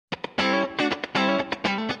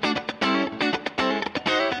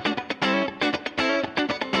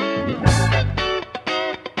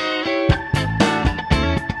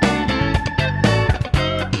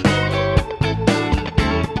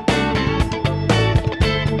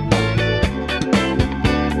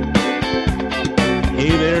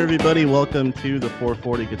everybody. Welcome to the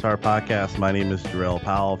 440 Guitar Podcast. My name is Jarrell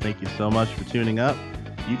Powell. Thank you so much for tuning up.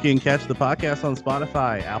 You can catch the podcast on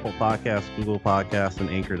Spotify, Apple Podcasts, Google Podcasts, and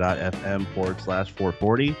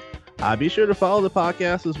anchor.fm/440. Be sure to follow the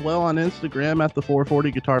podcast as well on Instagram at the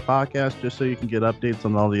 440 Guitar Podcast, just so you can get updates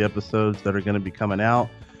on all the episodes that are going to be coming out.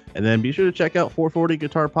 And then be sure to check out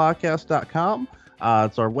 440guitarpodcast.com.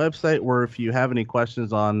 It's our website where if you have any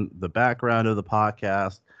questions on the background of the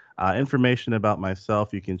podcast, information about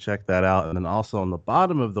myself, you can check that out. And then also on the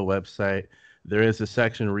bottom of the website, there is a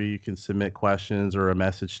section where you can submit questions or a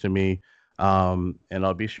message to me, and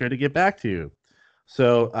I'll be sure to get back to you.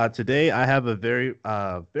 So today I have a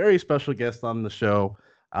very special guest on the show.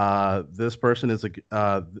 This person is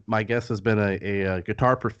my guest has been a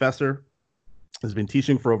guitar professor, has been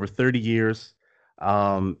teaching for over 30 years,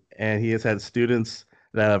 and he has had students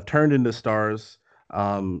that have turned into stars,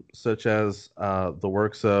 such as the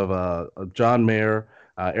works of John Mayer,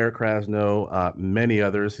 Eric Krasno, many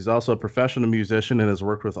others. He's also a professional musician and has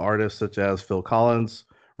worked with artists such as Phil Collins,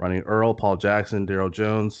 Ronnie Earl, Paul Jackson, Daryl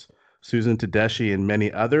Jones, Susan Tedeschi, and many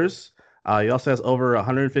others. He also has over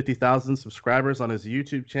 150,000 subscribers on his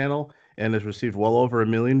YouTube channel and has received well over 1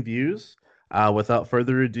 million views. Without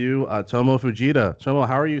further ado, Tomo Fujita. Tomo,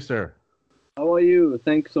 how are you, sir? How are you?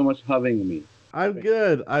 Thanks so much for having me. I'm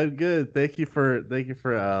good. Thank you for thanks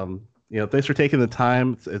for taking the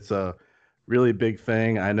time. It's a really big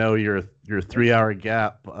thing. I know you're 3-hour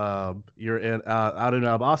gap. You're in out in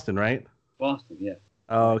Boston, right? Boston, yeah.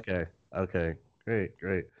 Oh, okay. Great.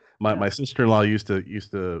 My sister-in-law used to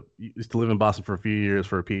live in Boston for a few years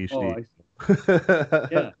for a PhD. Oh, I see.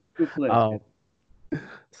 Yeah, good place.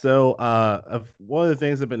 So one of the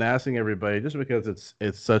things I've been asking everybody, just because it's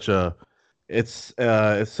such a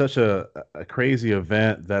crazy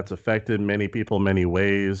event that's affected many people many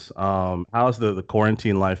ways. How's the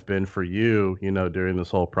quarantine life been for you, during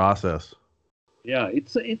this whole process? Yeah,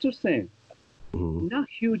 it's interesting. Mm-hmm. Not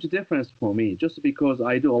huge difference for me, just because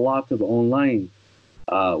I do a lot of online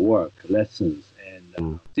work, lessons.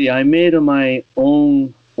 And see, I made my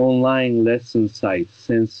own online lesson site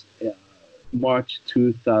since March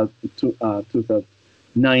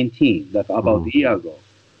 2019, like about a year ago.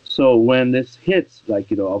 So when this hits,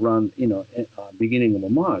 around beginning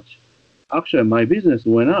of March, actually my business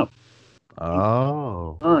went up.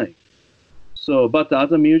 Oh. So, but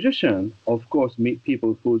as a musician, of course,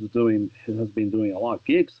 people has been doing a lot of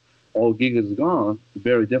gigs. All gigs is gone.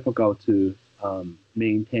 Very difficult to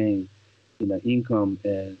maintain, income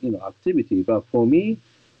and activity. But for me,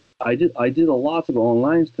 I did a lot of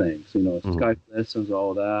online things. Skype lessons,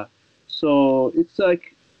 all that. So it's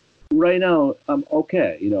like, right now, I'm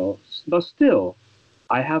okay, but still,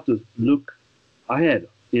 I have to look ahead,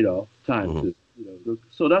 time to, look.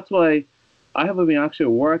 So that's why I have been actually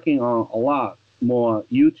working on a lot more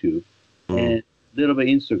YouTube and a little bit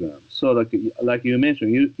Instagram. So like you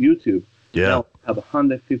mentioned, YouTube now have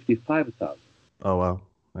 155,000. Oh, wow.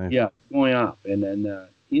 Nice. Yeah, going up. And then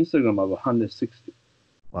Instagram have 160.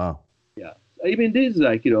 Wow. Yeah. Even this,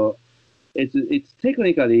 it's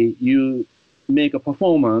technically you make a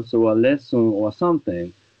performance or a lesson or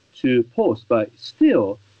something to post, but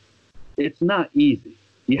still it's not easy.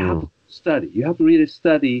 You have to study. You have to really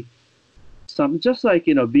study some, just like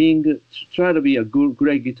try to be a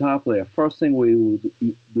great guitar player. First thing we would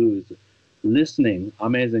do is listening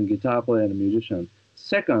amazing guitar player and musician.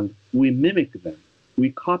 Second, we mimic them,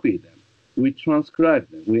 we copy them, we transcribe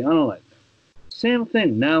them, we analyze them. Same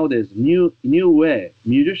thing nowadays, new way.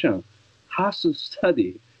 Musician has to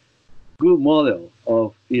study good model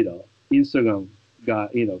of Instagram guy,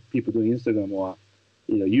 people doing Instagram or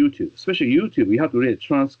YouTube, especially YouTube. You have to really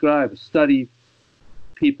transcribe, study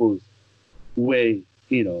people's way,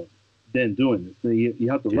 then doing this.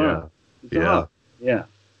 You have to learn. It's hard. Yeah.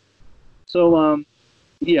 So I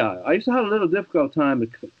used to have a little difficult time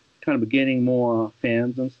kind of getting more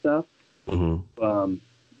fans and stuff.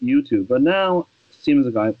 YouTube, but now it seems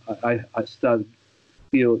like I start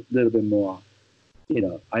feel a little bit more.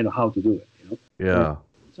 I know how to do it. Yeah.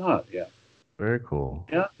 It's hard. Yeah. Very cool.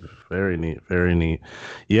 Yeah. Very neat. Very neat.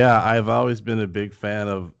 Yeah, I've always been a big fan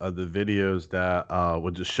of the videos that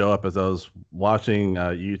would just show up as I was watching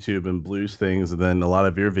YouTube and blues things, and then a lot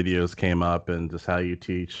of your videos came up and just how you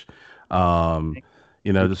teach.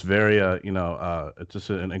 Just very it's just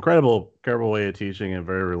an incredible way of teaching and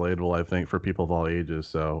very relatable, I think, for people of all ages.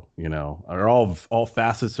 So are all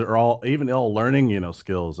facets, are all learning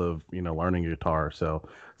skills of learning guitar. So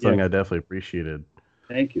something I definitely appreciated.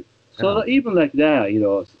 Thank you. So even like that,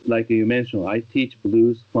 like you mentioned, I teach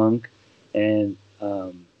blues, funk, and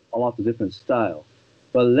a lot of different style.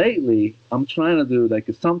 But lately, I'm trying to do like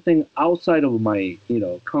something outside of my,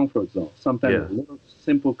 comfort zone. Sometimes Yeah. a little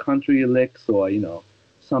simple country licks or,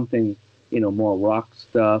 something, more rock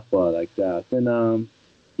stuff or like that. And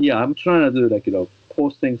yeah, I'm trying to do like,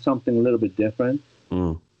 posting something a little bit different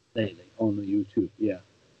Mm. lately on the YouTube. Yeah.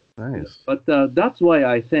 Nice. But that's why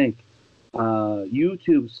I think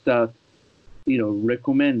YouTube start,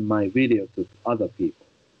 recommend my video to other people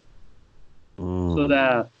so Mm.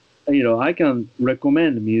 that, I can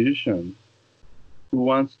recommend a musician who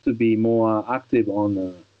wants to be more active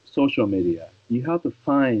on social media. You have to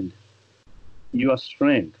find your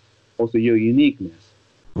strength, also your uniqueness,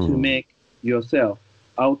 to Mm. make yourself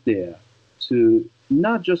out there to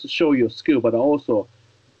not just show your skill, but also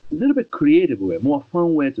a little bit creative way, more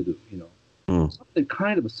fun way to do. Mm. Something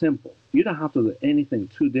kind of simple. You don't have to do anything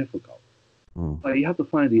too difficult, Mm. but you have to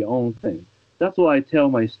find your own thing. That's why I tell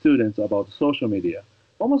my students about social media.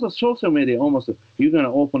 Almost a social media, almost you're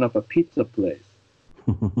gonna open up a pizza place.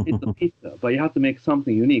 It's a pizza, but you have to make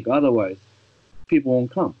something unique. Otherwise, people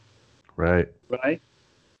won't come, Right. right?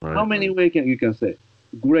 How Right. many ways can you can say?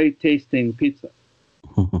 Great tasting pizza,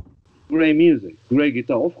 great music, great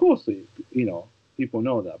guitar. Of course, people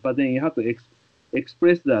know that, but then you have to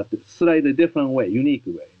express that slightly different way, unique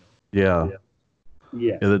way. Yeah.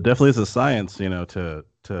 Yeah, Yeah, there definitely is a science, to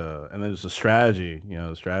and there's a strategy,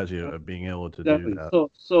 the strategy of being able to do definitely. that.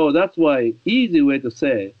 So that's why easy way to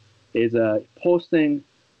say is posting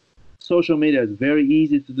social media is very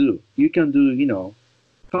easy to do. You can do,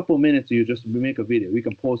 couple minutes you just make a video. You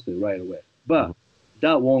can post it right away. Mhm. But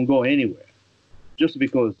that won't go anywhere just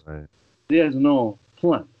because Right. there's no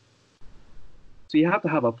plan. So you have to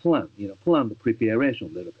have a plan, plan the preparation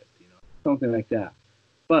a little bit, something like that.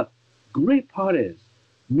 But great part is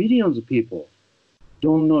millions of people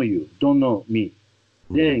don't know you, don't know me.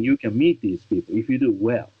 Mm. Then you can meet these people if you do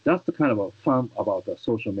well. That's the kind of a fun about the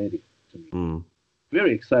social media to me. Mm.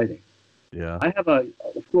 Very exciting. Yeah. I have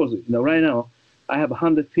of course, right now I have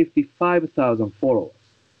 155,000 followers.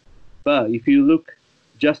 But if you look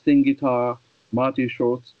Justin Guitar, Marty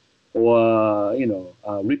Schultz, or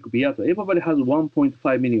Rick Beato, everybody has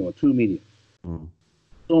 1.5 million or 2 million. Mm.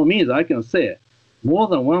 So it means I can say more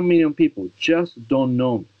than 1 million people just don't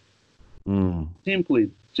know me. Mm.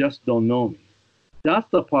 Simply just don't know me. That's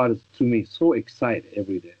the part is to me so excited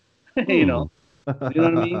every day. Mm. You know what I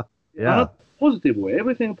mean? Yeah. Not positive way,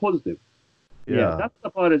 everything positive. Yeah, Yeah. that's the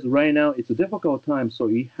part is right now it's a difficult time, so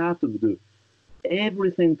you have to do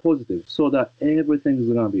everything positive so that everything is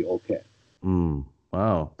gonna be okay. Mm.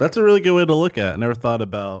 Wow. That's a really good way to look at it. I never thought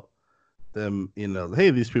about them, hey,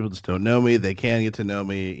 these people just don't know me. They can get to know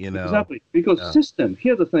me. Exactly. Because Yeah. system,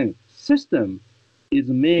 here's the thing, system is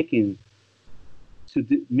making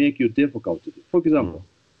make you difficult to do. For Mm. example,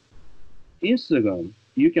 Instagram,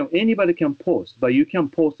 anybody can post, but you can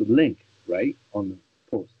post a link, right? On the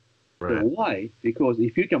post. So Right. why? Because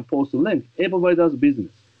if you can post a link, everybody does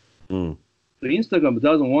business. Mm. So Instagram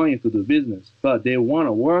doesn't want you to do business, but they want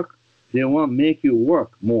to work. They want to make you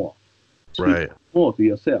work more to Right. promote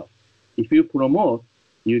yourself. If you promote,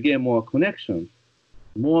 you get more connection.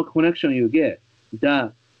 More connection you get,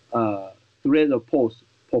 that thread of posts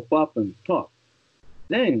pop up and talk.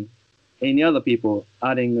 Then any other people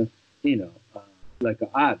adding, like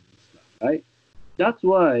ads and stuff, right? That's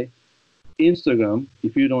why Instagram,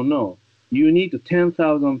 if you don't know, you need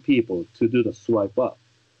 10,000 people to do the swipe up.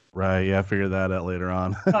 Right. Yeah, I figured that out later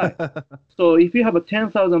on. Right. So if you have a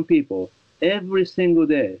 10,000 people every single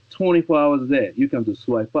day, 24 hours a day, you can do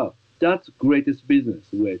swipe up. That's greatest business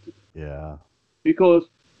way to do. Yeah. Because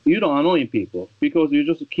you don't annoy people because you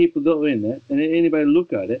just keep doing it and then anybody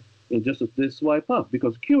look at it and just they swipe up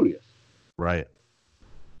because curious. Right.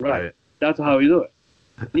 Right. Right. That's how you do it.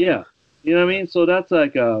 Yeah. You know what I mean? So that's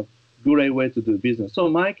like a great way to do business. So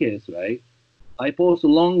in my case, right, I post a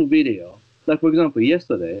long video. Like for example,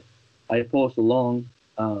 yesterday I post a long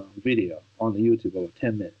video on the YouTube over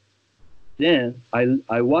 10 minutes. Then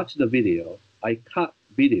I watch the video. I cut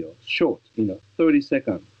video short, 30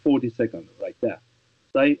 seconds, 40 seconds, like that.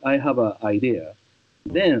 So I have an idea.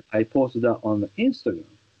 Then I post that on the Instagram.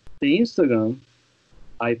 The Instagram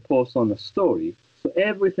I post on the story. So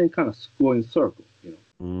everything kind of go in circle.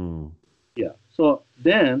 Mm. Yeah. So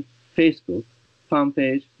then Facebook, fan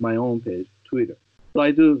page, my own page, Twitter. So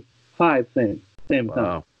I do 5 things same time.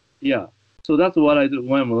 Wow. Yeah. So that's what I do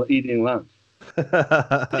when I'm eating lunch.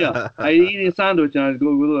 Yeah, I eating sandwich and I go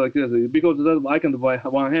like this because I can do by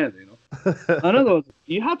one hand. In other words,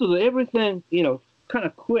 you have to do everything, kind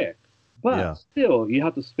of quick, but Yeah. still you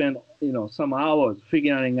have to spend, some hours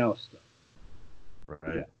figuring out stuff. Yeah.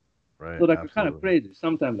 Right. Right. So like it's kind of Absolutely. crazy.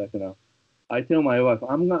 Sometimes like I tell my wife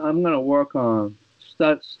I'm gonna work on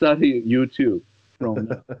study YouTube from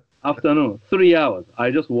afternoon, 3 hours.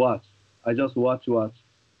 I just watch,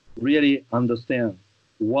 really understand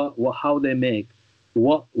what how they make,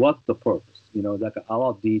 what's the purpose, like a lot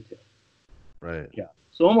of detail. Right. Yeah.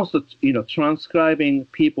 So almost, transcribing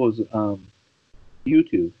people's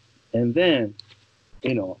YouTube, and then,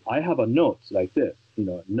 I have a notes like this,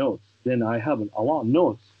 notes. Then I have a lot of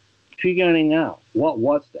notes, figuring out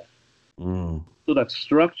what's that. Mm. So that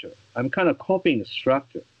structure, I'm kind of copying the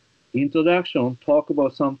structure. Introduction, talk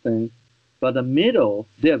about something, but the middle,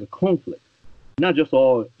 there's a conflict. Not just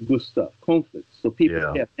all good stuff, conflict. So people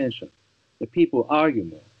Yeah. pay attention. The people argue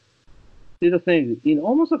more. See the thing,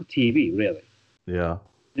 almost like TV, really. Yeah.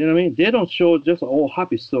 You know what I mean? They don't show just all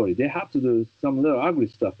happy story. They have to do some little ugly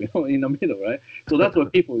stuff, in the middle, right? So that's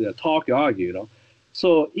what people talk, argue.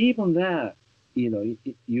 So even that,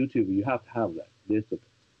 YouTube, you have to have that discipline.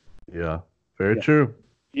 Yeah. Very Yeah. true.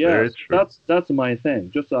 Yeah, Very so true. that's my thing.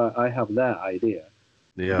 Just I have that idea.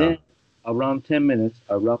 Yeah. Then around 10 minutes,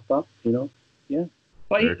 I wrap up. Yeah.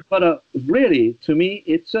 But Very really, to me,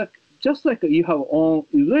 it's just like you have own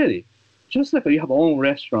really, just like you have own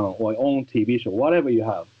restaurant or own TV show, whatever you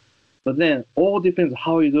have. But then all depends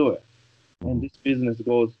how you do it, and Mm. this business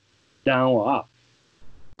goes down or up.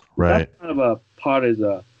 That Right. kind of a part is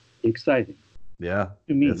exciting Yeah.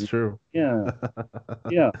 to me. It's true. Yeah,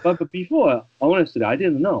 yeah. But before, honestly, I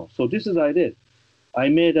didn't know. So this is I did. I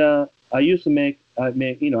used to make,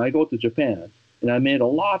 I go to Japan and I made a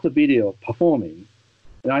lot of video performing.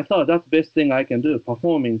 And I thought that's the best thing I can do,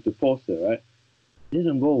 performing to post it, right?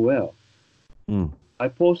 Didn't go well. Mm. I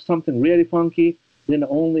post something really funky, then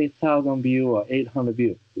only 1,000 view or 800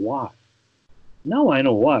 view. Why? Now I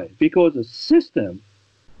know why. Because the system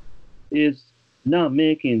is not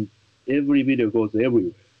making every video goes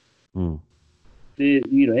everywhere. Mm.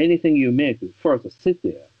 Anything you make, first sit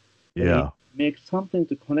there. Yeah. Make something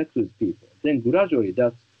to connect with people. Then gradually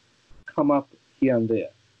that's come up here and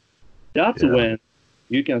there. That's Yeah. when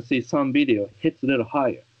you can see some video hits a little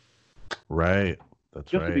higher. Right.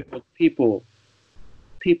 That's Just right. because people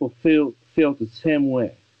feel the same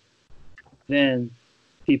way. Then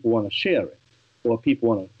people want to share it, or people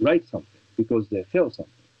want to write something because they feel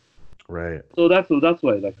something. Right. So that's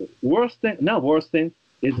why, like, not worst thing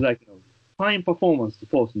is like, fine performance to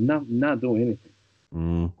post, not doing anything.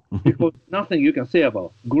 Mm. Because nothing you can say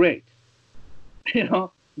about great. Great.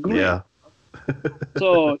 Yeah.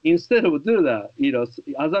 So instead of do that,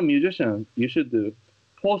 as a musician, you should do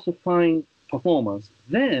post a fine performance,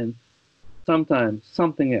 then sometimes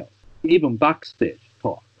something else, even backstage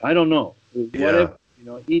talk. I don't know, whatever.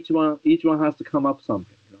 Yeah. Each one has to come up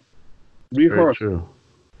something. Very Rehearse, true.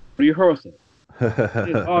 rehearse it.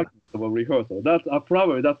 There's arguments about rehearsal. That's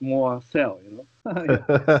probably that's more sell.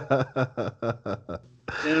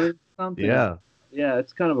 There is something. Yeah. Yeah,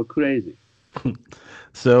 it's kind of a crazy.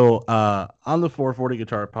 So on the 440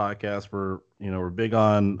 Guitar Podcast, we're big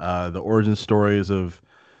on the origin stories of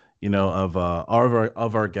of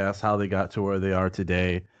our guests, how they got to where they are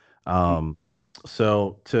today.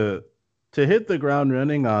 So to hit the ground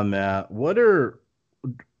running on that, what are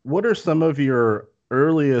some of your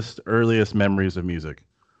earliest memories of music?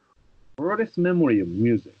 Earliest memory of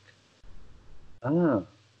music. Ah,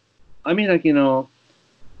 I mean, like,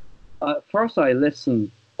 first I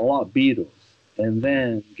listened a lot of Beatles, and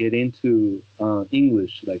then get into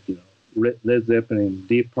English, like, Led Zeppelin,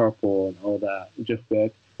 Deep Purple, and all that. Jeff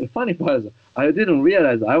Beck. The funny part is, I didn't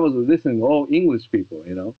realize I was listening to all English people.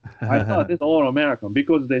 I thought this all American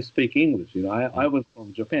because they speak English. I was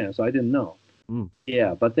from Japan, so I didn't know. Mm.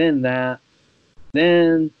 Yeah, but then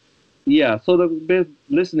yeah. So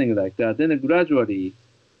listening like that, then gradually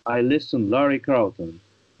I listened Larry Carlton.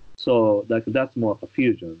 So like that's more of a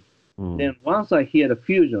fusion. Mm. Then once I hear the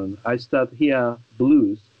fusion, I start hear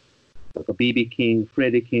blues, like a B.B. King,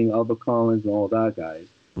 Freddie King, Albert Collins, and all that guys.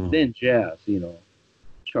 Mm. Then jazz,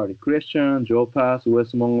 Charlie Christian, Joe Pass,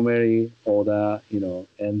 Wes Montgomery, all that,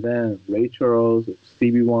 and then Ray Charles,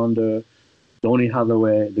 Stevie Wonder, Donny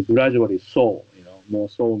Hathaway, the gradually soul, more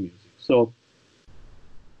soul music. So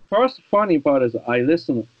first funny part is I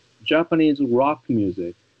listen Japanese rock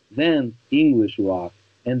music, then English rock,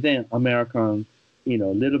 and then American,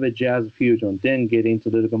 little bit jazz fusion, then get into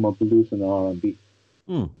a little bit more blues and R&B.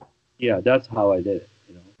 Mm. Yeah, that's how I did it.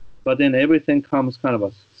 But then everything comes kind of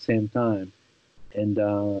at the same time, and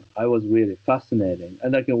I was really fascinating.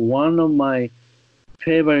 And like one of my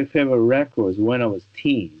favorite records when I was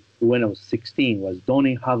 16, was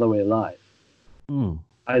Donny Hathaway Live. Mm.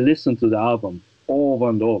 I listened to the album over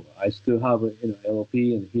and over. I still have it,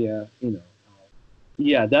 LP, and here,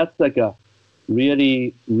 Yeah, that's like a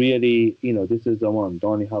really, really, this is the one,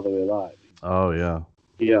 Donny Hathaway Live. Oh yeah.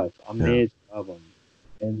 Yeah, it's Yeah. amazing album.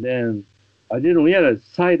 And then I didn't realize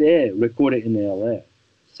side A recorded in LA,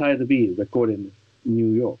 side B recorded in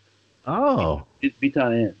New York. Oh. It's bitter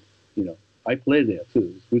end, you know. I played there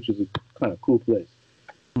too, which is a kind of cool place.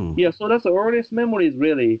 Hmm. Yeah, so that's the earliest memories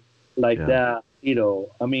really like Yeah. that, you know.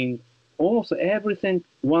 I mean, almost everything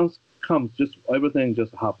once comes, just everything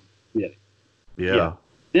just happens, really. Yeah. Yeah.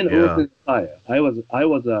 Then Earth Yeah. and Fire. I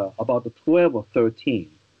was about 12 or 13.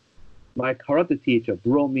 My karate teacher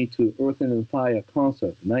brought me to Earth and Fire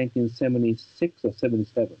concert, 1976 or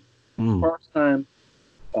 77. Hmm. First time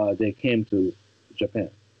they came to Japan.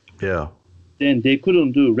 Yeah. Then they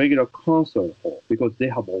couldn't do regular concert hall because they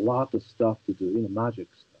have a lot of stuff to do, you know, magic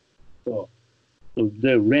stuff. So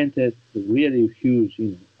they rented a really huge,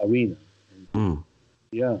 you know, arena. And Hmm.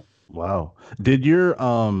 yeah, Wow. Did your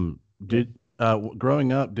yeah. did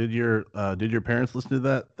growing up did your parents listen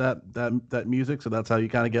to that music, so that's how you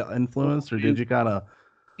kind of get influenced, or did You, you kind of?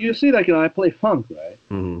 you see, like, you know, I play funk, right?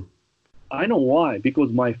 Hmm. I know why,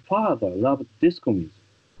 because my father loved disco music.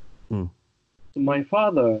 Hmm. So my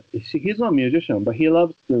father, he's not a musician, but he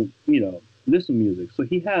loves to, you know, listen to music. So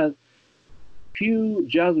he has few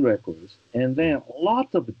jazz records and then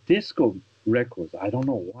lots of disco records. I don't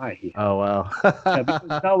know why he has. Oh wow. Yeah, because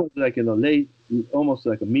that was like in the late, almost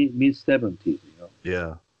like a mid 70s, you know.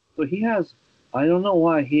 Yeah. So he has, I don't know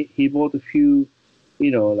why he bought a few,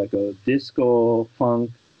 you know, like a disco, funk,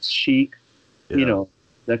 chic, you Yeah. know,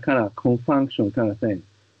 that kind of confunction kind of thing.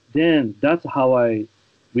 Then that's how I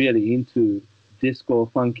really into disco,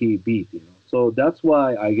 funky beat, you know. So that's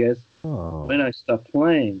why I guess Oh. when I start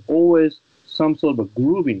playing, always some sort of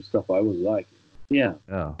grooving stuff I was like. Yeah.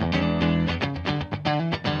 Yeah.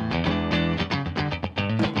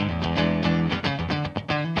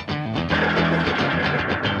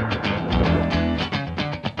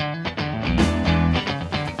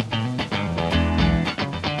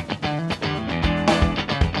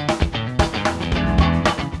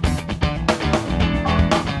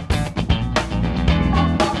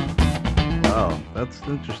 Wow. That's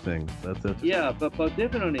interesting. That's interesting. Yeah, but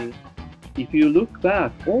definitely, if you look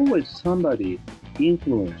back, always somebody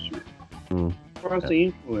influenced you. Hmm. First Yeah.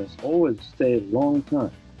 influence always stay a long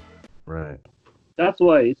time. Right. That's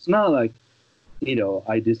why it's not like, you know,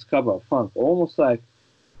 I discover funk. Almost like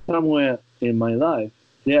somewhere in my life,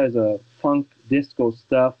 there's a funk disco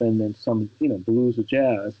stuff and then some, you know, blues or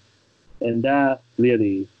jazz. And that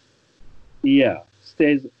really, yeah,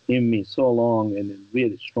 stays in me so long and then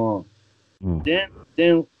really strong. Mm. Then,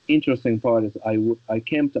 then interesting part is I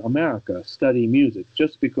came to America study music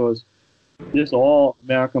just because this all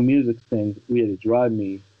American music thing really drive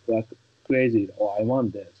me like crazy. Oh, I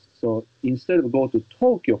want this. So instead of go to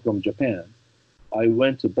Tokyo from Japan, I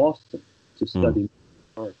went to Boston to Mm. study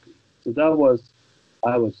Berkeley. So that was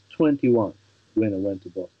I was 21 when I went to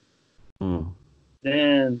Boston. Mm.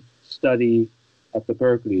 Then study at the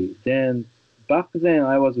Berkeley. Then back then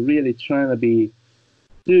I was really trying to be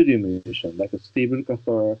studio musician, like a Steve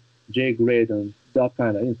Lukather, Jay Graydon, that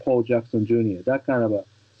kind of, Paul Jackson Jr., that kind of a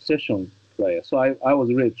session player. So I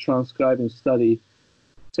was really transcribing, study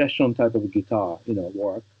session type of guitar, you know,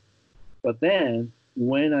 work. But then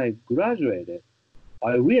when I graduated,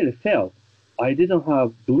 I really felt I didn't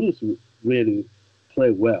have blues really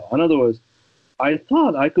play well. In other words, I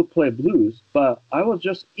thought I could play blues, but I was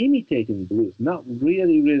just imitating blues, not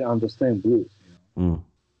really understand blues. You know? Mm.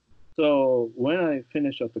 So when I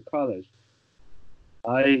finished at the college,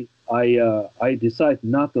 I decided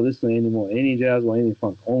not to listen anymore, any jazz or any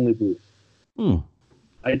funk, only blues. Mm.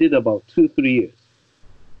 I did about 2 3 years.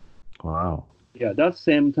 Wow. Yeah, that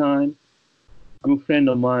same time, a good friend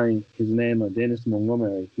of mine, his name Dennis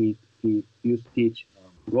Montgomery. He used to teach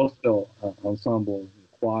gospel ensemble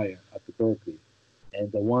choir at the Berkeley.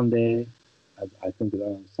 And one day, I think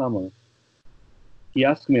around summer, he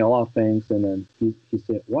asked me a lot of things, and then he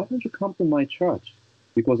said, "Why don't you come to my church?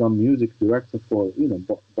 Because I'm music director for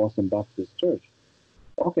Boston Baptist Church."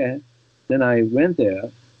 Okay. Then I went there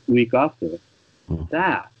week after. Mm.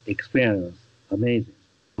 That experience amazing.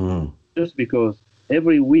 Mm. Just because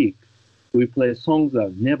every week we play songs that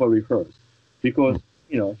I've never rehearsed. Because,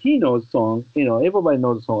 Mm. he knows the song, everybody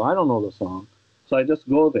knows the song. I don't know the song. So I just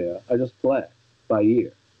go there, I just play by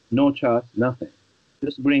ear. No charts, nothing.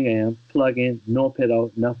 Just bring amp, plug in, no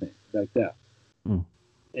pedal, nothing like that. Mm.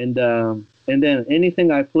 And then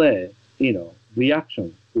anything I play,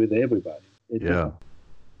 reaction with everybody. It just Yeah.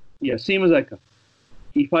 yeah seems like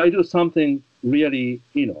if I do something really,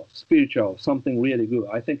 spiritual, something really good,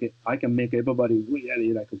 I think I can make everybody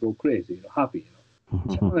really like go crazy, happy,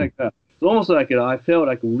 something like that. It's almost like I felt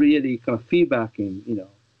like really kind of feedbacking,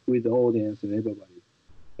 with the audience and everybody,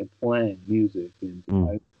 and playing music. And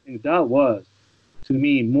I think that was, to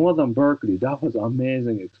me, more than Berkeley, that was an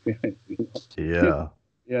amazing experience. Yeah.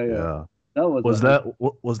 Yeah, yeah. Yeah. That was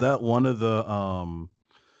Was that one of the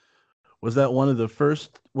was that one of the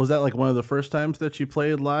first was that like one of the first times that you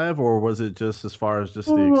played live, or was it just as far as just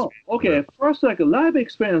no, the no, no. experience of Okay, it? first like a live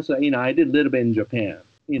experience. I did a little bit in Japan.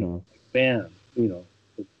 Mm. Like band. The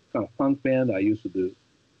kind of funk band I used to do.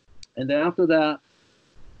 And then after that,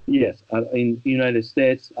 yes, in the United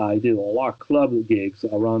States, I did a lot of club gigs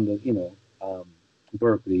around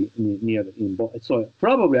Berkeley near so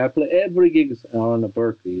probably I play every gig around the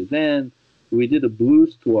Berkeley. Then we did a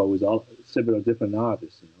blues tour with several different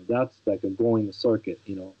artists. That's like a going circuit.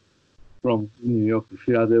 From New York to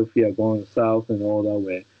Philadelphia, going south and all that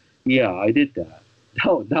way. Yeah, I did that.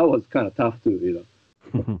 That was kind of tough too.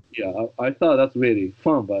 Yeah, I thought that's really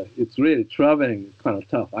fun, but it's really traveling kind of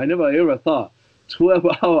tough. I never ever thought 12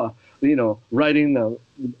 hour, riding the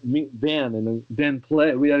band and then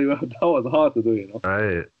play. Really, that was hard to do.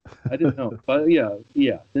 Right. I didn't know, but yeah,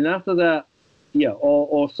 yeah. Then after that, yeah,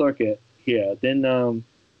 all circuit here. Then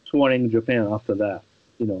touring Japan after that.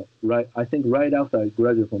 Right. I think right after I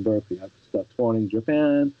graduated from Berkeley, I started touring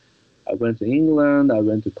Japan. I went to England. I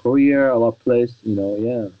went to Korea, a lot of places.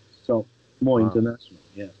 Yeah. So more Wow. international.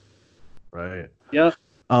 Yeah. Right. Yeah.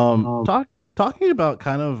 Talking about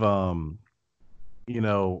kind of you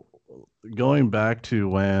know, going back to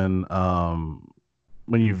when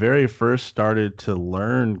you very first started to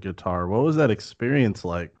learn guitar, what was that experience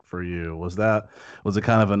like for you? Was it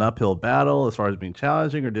kind of an uphill battle as far as being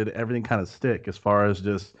challenging, or did everything kind of stick as far as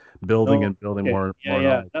just building No. and building Okay. Yeah. more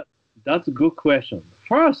Yeah. knowledge? That's a good question.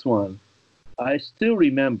 First one, I still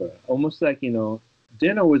remember, almost like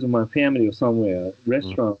dinner with my family or somewhere, Mm.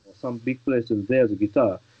 restaurant or some big place, and there's a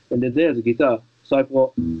guitar, and then there's a guitar. So I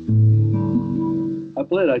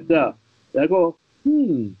play like that. And I go,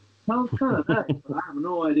 sounds kind of nice, but I have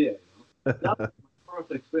no idea. That was my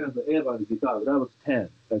first experience ever with guitar. That was 10.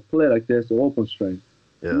 I play like this, the open string.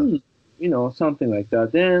 Yeah. Hmm, something like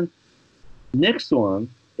that. Then next one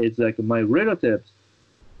is like my relatives.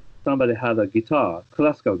 Somebody had a guitar,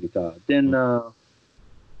 classical guitar. Then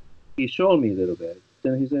he showed me a little bit.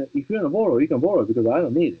 Then he said, "If you want to borrow, you can borrow because I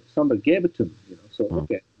don't need it. Somebody gave it to me. So Mm.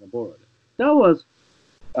 okay, I borrowed it." That was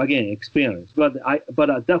again experience. From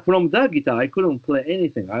that guitar, I couldn't play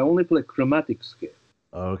anything. I only play chromatic scale.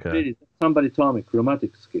 Okay. Really, somebody taught me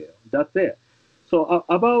chromatic scale. That's it. So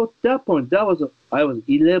about that point, I was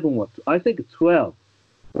 11 or I think 12,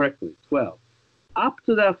 correctly 12. Up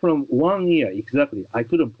to that, from 1 year exactly, I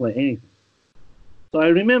couldn't play anything. So I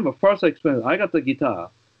remember first experience, I got the guitar,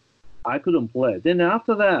 I couldn't play. Then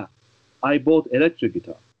after that, I bought electric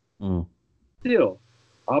guitar. Mm. Still,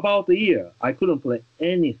 about a year, I couldn't play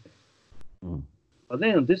anything. Mm. But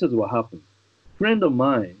then this is what happened. Friend of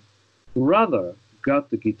mine, brother, got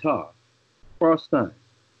the guitar first time.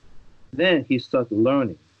 Then he started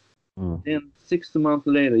learning. Mm. Then 6 months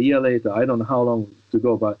later, a year later, I don't know how long to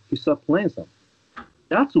go, but he started playing something.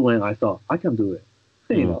 That's when I thought I can do it.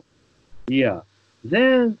 Mm. Yeah.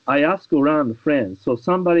 Then I asked around friends. So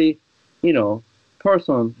somebody,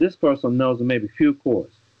 this person knows maybe few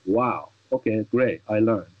chords. Wow. Okay, great. I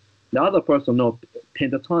learned. The other person knows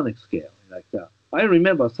pentatonic scale like that. I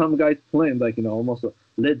remember some guys playing like almost a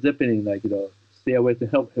Led Zeppelin like Stairway to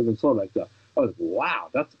Heaven sort like that. I was like, wow,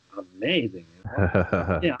 that's amazing.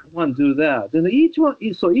 Yeah, I want to do that. Then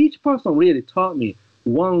each person really taught me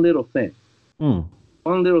one little thing. Mm.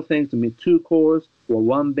 One little thing to me, two chords or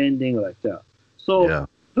one bending like that. So Yeah.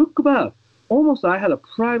 look back, almost I had a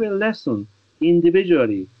private lesson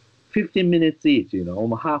individually, 15 minutes each,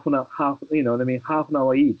 almost half an hour, half an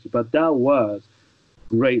hour each. But that was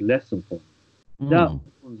great lesson for me. That Mm.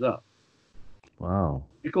 opens up Wow.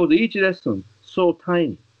 because each lesson so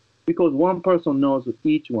tiny, because one person knows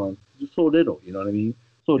each one so little. You know what I mean?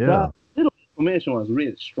 So Yeah. that little information was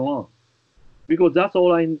really strong because that's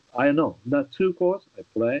all I know. That two chords I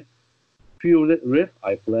play, few riff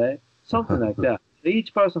I play, something like that.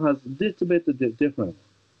 Each person has a little bit different.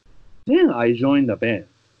 Then I joined the band.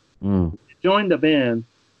 Mm. Joined the band.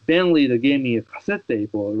 Band leader gave me a cassette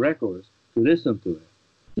tape or records to listen to it.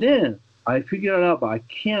 Then I figured out, but I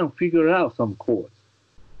can't figure out some chords.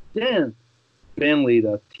 Then band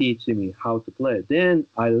leader teaching me how to play. Then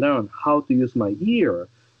I learned how to use my ear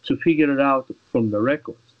to figure it out from the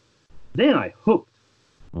records. Then I hooked.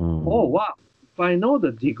 Mm. Oh wow! If I know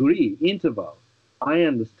the degree interval, I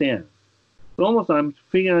understand. So almost I'm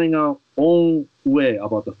figuring out own way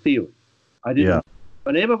about the theory. I didn't, Yeah.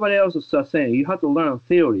 but everybody else is just saying you have to learn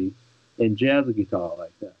theory in jazz guitar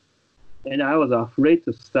like that. And I was afraid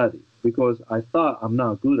to study because I thought I'm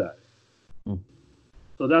not good at it. Mm.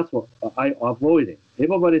 So that's what I avoided.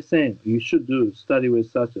 Everybody's saying you should study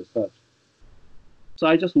with such and such. So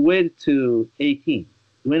I just waited to 18.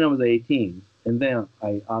 When I was 18, and then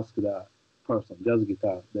I asked that person, jazz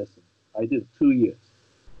guitar lesson. I did 2 years.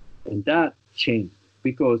 And that changed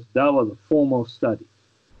because that was a formal study.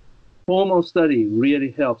 Formal study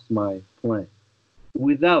really helps my playing.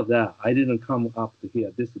 Without that, I didn't come up to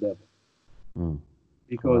here, this level. Mm.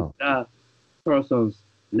 Because Wow. that person's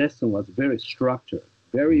lesson was very structured,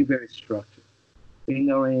 very, very structured.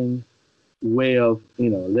 Fingering, way of,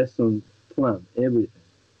 lesson plan, everything.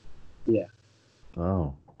 Yeah.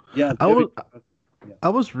 Oh. Yeah, I very was yeah. I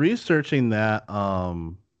was researching that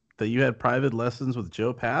you had private lessons with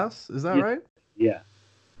Joe Pass. Is that Yeah. right? Yeah.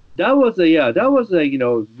 That was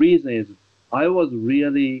a, reason is I was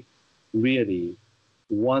really, really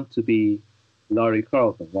want to be Larry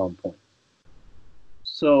Carlton at one point.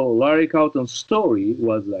 So Larry Carlton's story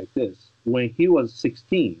was like this. When he was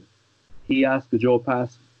 16, he asked Joe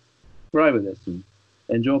Pass private lesson,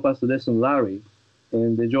 and Joe Pass listened Larry,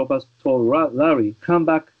 and then Joe Pass told Larry, come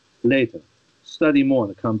back later, study more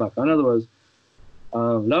and come back. In other words,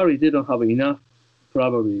 Larry didn't have enough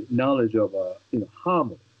probably knowledge of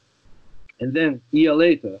harmony, and then a year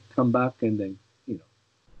later come back and then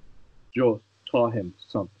Joe taught him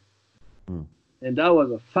something. Mm. And that was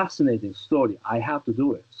a fascinating story. I have to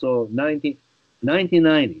do it. So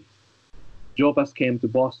 1990, Joe Pass came to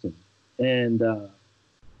Boston and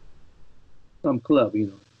some club,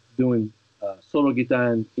 doing solo guitar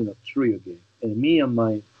and trio gig. And me and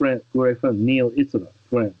my great friend Neil Itzler,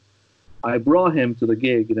 friend, I brought him to the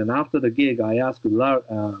gig. And then after the gig, I asked not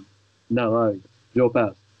Larry, Joe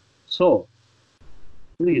Pass, so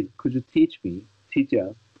please, could you teach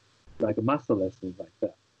us like a master lesson like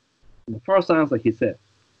that? And the first answer he said,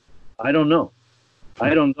 I don't know.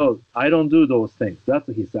 I don't do those things. That's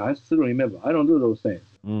what he said. I still remember. I don't do those things.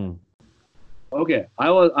 Mm. Okay. I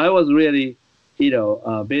was really,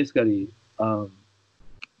 basically,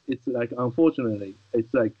 it's like, unfortunately,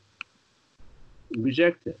 it's like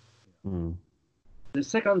rejected. Mm. The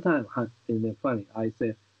second time, and then funny, I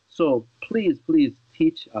said, so please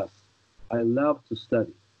teach us. I love to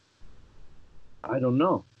study. I don't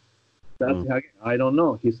know. That's Mm. I don't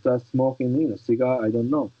know. He starts smoking, cigar. I don't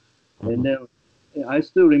know. And Mhm. then I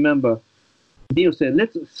still remember Neil said,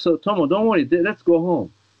 so Tomo, don't worry, let's go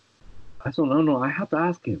home. I said, no, I have to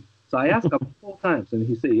ask him. So I asked him 4 times and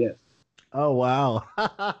he said yes. Oh wow.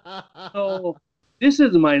 So this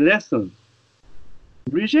is my lesson.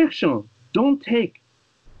 Rejection, don't take,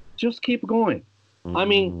 just keep going. I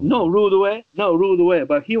mean, Mm. no rude way, no rude way,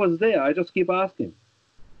 but he was there. I just keep asking.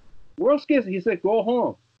 Worst case, he said, go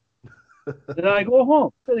home. And I go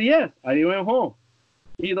home. I said, yes, I went home.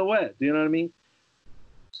 Either way, do you know what I mean?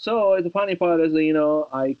 So the funny part is,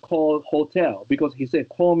 I called hotel because he said,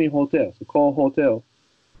 call me hotel. So call hotel.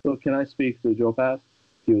 So can I speak to Joe Pass?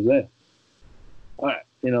 He was there. All right,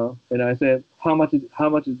 and I said,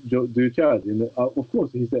 do you charge? And of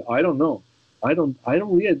course, he said, I don't know. I don't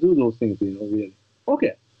really do those things, really.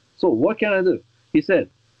 Okay, so what can I do? He said,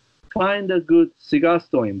 find a good cigar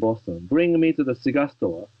store in Boston. Bring me to the cigar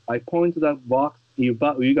store. I point to that box. You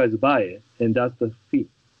guys buy it, and that's the fee.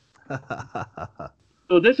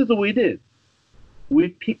 So this is what we did. We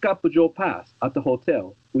pick up Joe Pass at the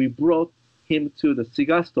hotel. We brought him to the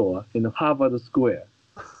cigar store in Harvard Square,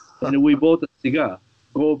 and we bought a cigar.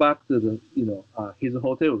 Go back to the his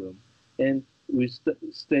hotel room, and we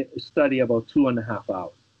study about 2.5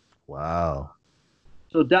 hours. Wow.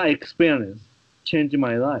 So that experience changed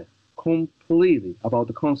my life completely about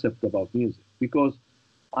the concept about music because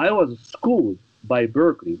I was schooled by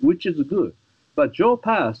Berkeley, which is good, but Joe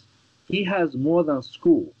Pass he has more than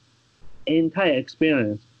school, entire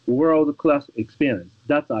experience, world class experience.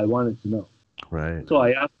 That's what I wanted to know. Right. So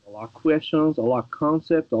I asked a lot of questions, a lot of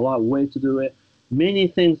concepts, a lot of ways to do it. Many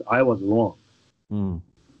things I was wrong. Mm.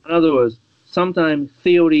 In other words, sometimes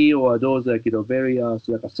theory or those like very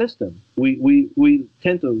like a system, we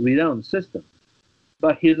tend to rely on the system.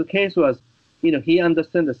 But his case was, he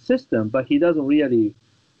understands the system, but he doesn't really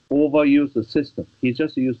overuse the system. He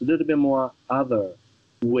just used a little bit more other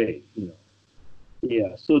way.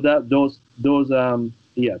 Yeah. So that those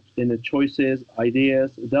yeah, in the choices,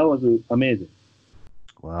 ideas, that was amazing.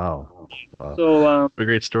 Wow. Wow. So What a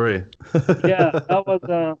great story. yeah, that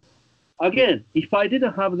was again. If I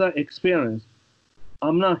didn't have that experience,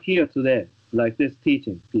 I'm not here today like this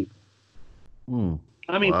teaching people. Mm.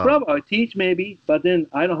 I mean, Wow. probably I teach maybe, but then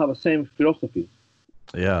I don't have the same philosophy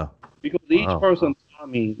Yeah. because each Wow. person taught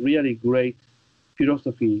me really great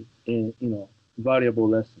philosophy and valuable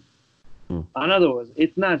lessons. Mm. In other words,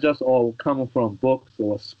 it's not just all coming from books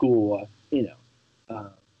or school or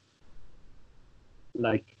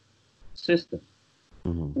like system.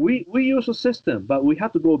 Mm-hmm. We use a system, but we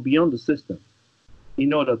have to go beyond the system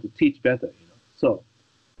in order to teach better. So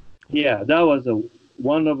yeah, that was a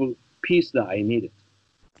wonderful piece that I needed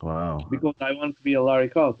Wow. because I want to be a Larry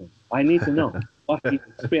Carlton. I need to know what he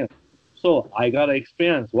experienced. So I gotta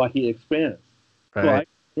experience what he experienced. So Right.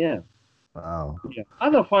 yeah. Wow. Yeah.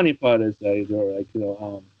 Other funny part is like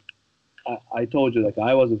I told you like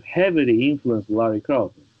I was heavily influenced Larry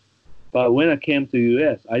Carlton. But when I came to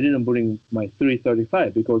US, I didn't bring my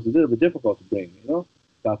 335 because it's a little bit difficult to bring,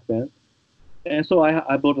 back then. And so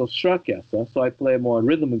I bought a Stratocaster, so I play more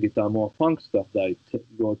rhythm guitar, more funk stuff that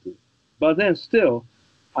go to. But then still,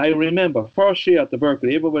 I remember first year at the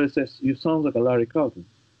Berkeley, everybody says you sound like a Larry Carlton.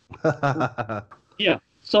 Yeah.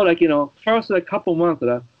 So like first like couple months,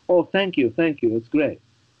 oh thank you, it's great.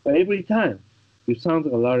 But every time, you sound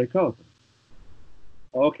like a Larry Carlton.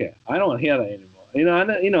 Okay, I don't hear that anymore.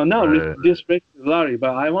 Not Right. disrespect Larry, but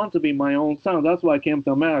I want to be my own sound. That's why I came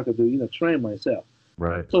to America to train myself.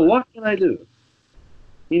 Right. So what can I do?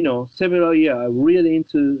 Several years I'm really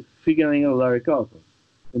into figuring out Larry Carlton,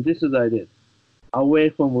 and this is what I did. Away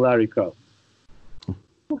from Larry Carlton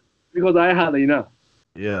because I had enough.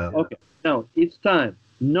 Yeah. Okay, now it's time.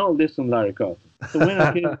 No listen Larry Carlton. So when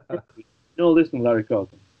I came, no listen Larry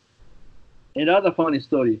Carlton. Another funny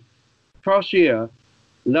story. First year,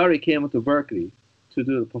 Larry came to Berkeley to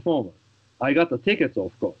do the performance. I got the tickets,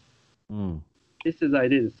 of course. Mm. This is I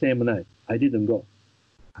did the same night. I didn't go.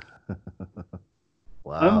 I'm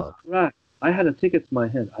Wow. right. I had the tickets in my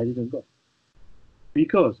hand. I didn't go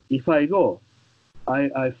because if I go,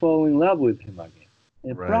 I fall in love with him again.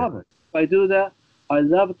 And Right. problem, if I do that, I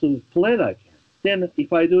love to play like him. Then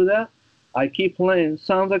if I do that, I keep playing.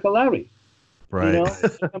 Sounds like a Larry. Right.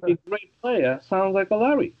 I can be a great player. Sounds like a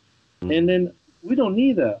Larry. And Mm. then we don't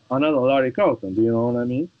need another Larry Carlton. Do you know what I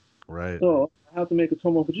mean? Right. So I have to make a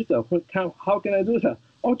Tomo Fujita. How can I do that?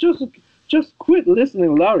 Oh, just quit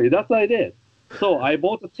listening, Larry. That's what I did. So I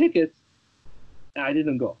bought the tickets, and I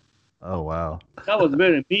didn't go. Oh wow. That was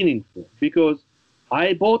very meaningful because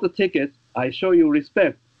I bought the tickets. I show you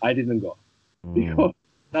respect. I didn't go Mm. because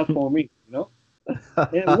that's for me.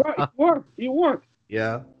 And it worked. It worked. It worked.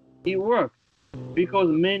 Yeah. It worked because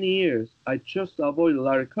many years I just avoided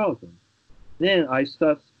Larry Carlton. Then I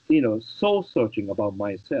start, soul searching about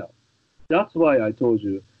myself. That's why I told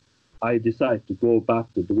you I decided to go back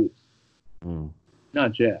to blues, Mm.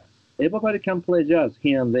 not jazz. Everybody can play jazz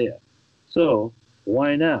here and there. So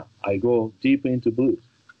why not? I go deep into blues.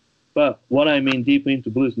 But what I mean deep into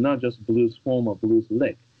blues, not just blues form or blues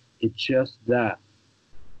lick. It's just that,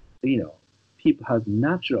 people have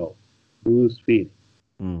natural blues feeling.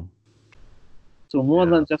 Mm. So more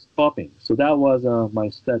Yeah. than just popping. So that was my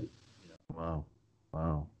study. Wow.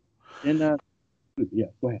 Wow. And yeah,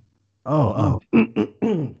 go ahead. Oh,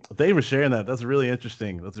 thank you for sharing that. That's really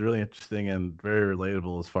interesting. That's really interesting and very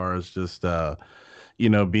relatable as far as just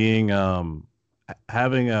being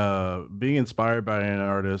having being inspired by an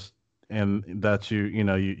artist and that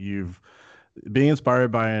you've being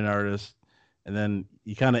inspired by an artist and then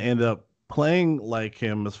you kind of end up playing like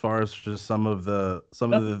him as far as just some of That's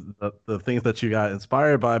the things that you got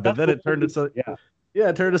inspired by, but that's then what it turned into yeah. yeah,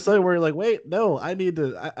 it turned to something where you're like, wait, no, I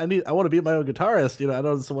want to be my own guitarist. I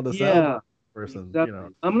don't just want to sound like Yeah, a person.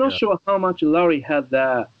 exactly. I'm not Yeah, sure how much Larry had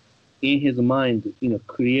that in his mind,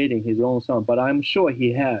 creating his own song, but I'm sure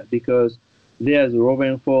he had because there's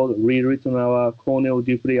Robin Ford, Lee Ritenour, Cornel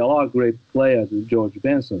Dupree, a lot of great players, George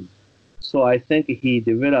Benson. So I think he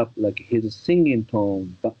developed like his singing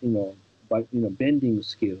tone, but by bending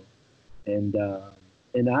skill, and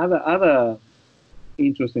other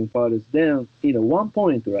interesting part is then one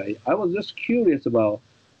point right. I was just curious about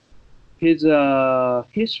his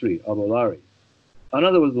history of Larry. In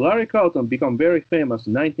other words, Larry Carlton became very famous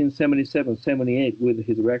in 1977-78 with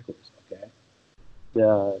his records. Okay,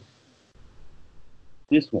 the,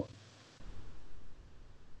 this one.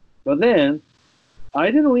 But then I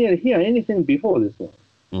didn't really hear anything before this one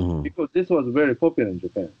hmm because this was very popular in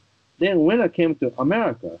Japan. Then when I came to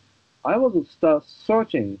America, I was start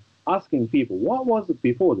searching, asking people what was it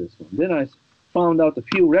before this one. Then I found out a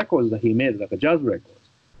few records that he made, like a jazz records.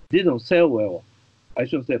 Didn't sell well, I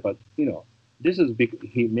shouldn't say, but this is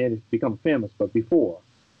he made it become famous, but before.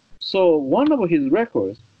 So one of his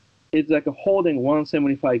records is like a holding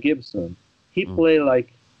 175 Gibson. He mm played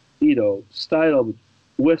like, style of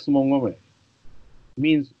Wes Montgomery.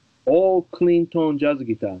 Means all clean tone jazz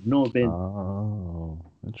guitar, no bend. Oh,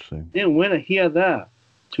 interesting. Then when I hear that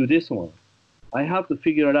to this one, I have to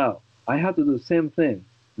figure it out. I have to do the same thing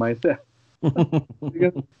myself.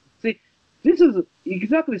 Because, see, this is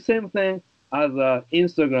exactly the same thing as a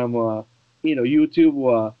Instagram or YouTube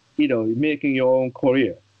or making your own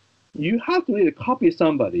career. You have to really copy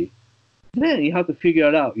somebody. Then you have to figure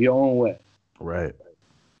it out your own way. Right.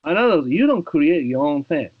 In other words, you don't create your own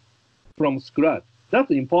thing from scratch. That's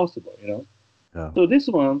impossible. Yeah. So this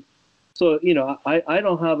one, so I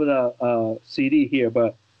don't have a CD here,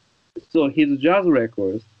 but so his jazz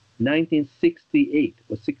records, 1968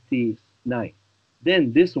 or 69.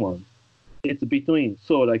 Then this one, it's between,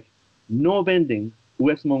 so like no bending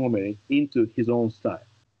Wes Montgomery into his own style.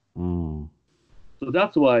 Mm. So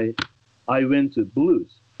that's why I went to blues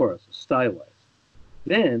first, style-wise.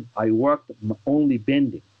 Then I worked only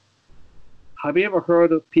bending. Have you ever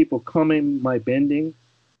heard of people coming my bending?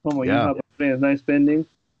 Tomo, you Yeah. have a nice bending?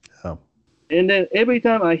 Yeah. And then every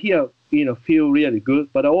time I hear, feel really good,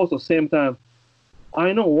 but also same time,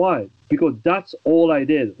 I know why. Because that's all I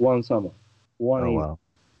did one summer, one Oh year. wow.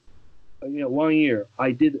 1 year.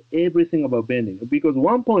 I did everything about bending. Because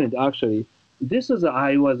one point, actually,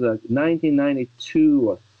 I was 1992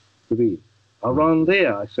 or 3. Around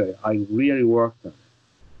there, actually, I really worked on it.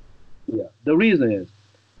 Yeah. The reason is,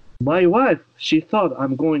 my wife, she thought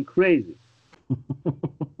I'm going crazy.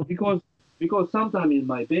 because sometimes in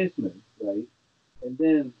my basement, right? And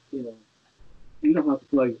then, you don't have to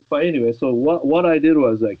plug. But anyway, so what I did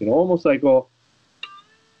was like, almost like go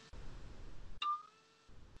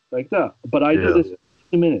like that. But I do Yeah. this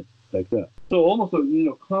 50 minutes like that. So almost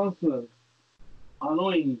constant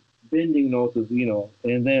annoying bending notes,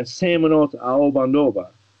 and then same notes over and over.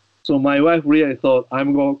 So my wife really thought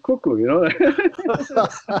I'm going cuckoo, yeah,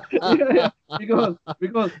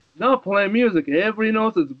 because now playing music, every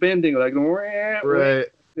note is bending like Right.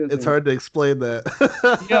 It's hard to explain that.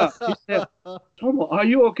 Yeah, she said, Tomo, are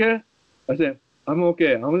you okay? I said, I'm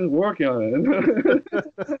okay. I'm just working on it.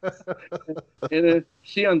 And then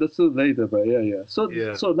she understood later, but yeah. Yeah.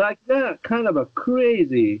 So like that kind of a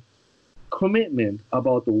crazy commitment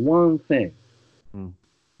about the one thing. Mm.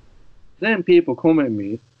 Then people comment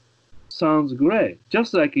me, sounds great.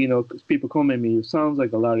 Just like, people comment me, sounds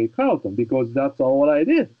like a Larry Carlton because that's all I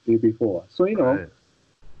did before. So, Right.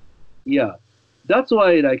 yeah. That's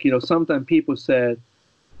why, like, sometimes people said,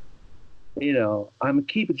 I'm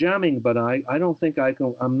keep jamming, but I don't think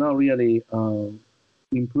I'm not really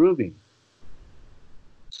improving.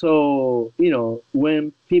 So,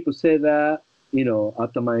 when people say that,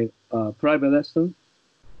 after my private lesson,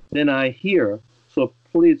 then I hear, so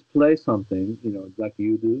please play something, like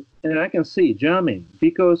you do. And I can see jamming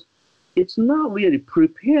because it's not really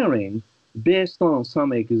preparing based on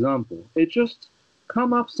some example. It just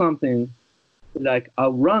come up something like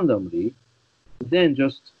randomly, then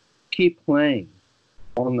just keep playing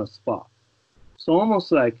on the spot. So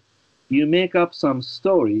almost like you make up some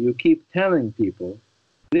story, you keep telling people.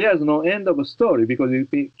 There's no end of a story because you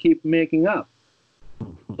keep making up.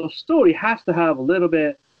 So story has to have a little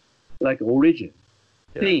bit like origin,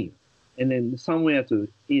 theme, and then somewhere to,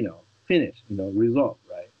 finish, resolve,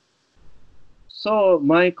 right? So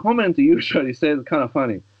my comment usually says kind of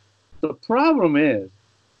funny. The problem is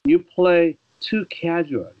you play too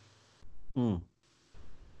casually. Mm.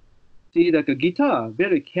 See, like a guitar,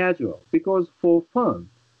 very casual because for fun,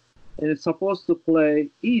 and it's supposed to play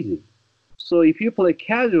easy. So if you play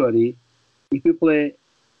casually, if you play,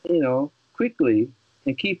 quickly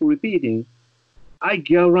and keep repeating, I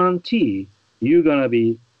guarantee you're gonna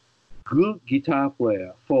be good guitar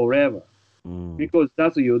player forever Mm. because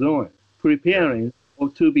that's what you're doing, preparing or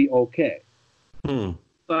to be okay. Mm.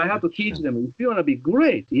 So I have to teach them if you want to be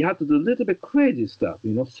great, you have to do a little bit crazy stuff,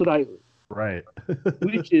 slightly, Right.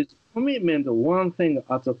 which is commitment of one thing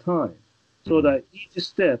at a time. So that each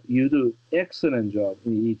step you do excellent job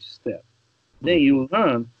in each step. Then you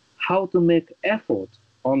learn how to make effort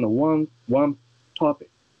on the one topic.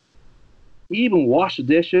 Even wash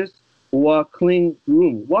dishes or clean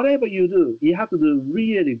room, whatever you do, you have to do a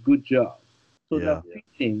really good job. So that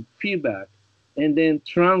feedback, and then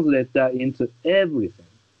translate that into everything.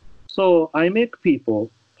 So I make people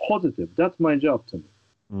positive. That's my job to me.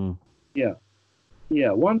 Mm. Yeah,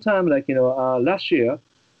 yeah. One time, like last year,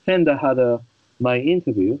 Fender had my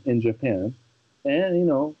interview in Japan, and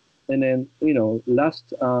and then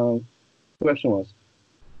last question was,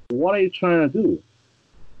 what are you trying to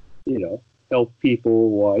do? Help people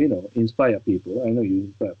or inspire people. I know you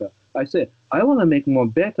inspire, but I said I want to make more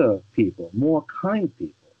better people, more kind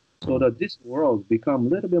people, so that this world become a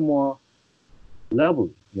little bit more level.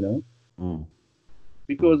 Mm.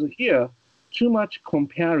 Because here, too much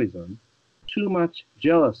comparison, too much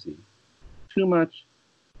jealousy, too much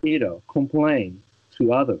complain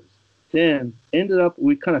to others. Then ended up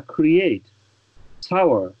we kind of create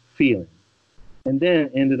sour feeling. and then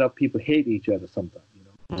ended up people hate each other sometimes.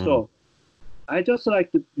 Mm. So I just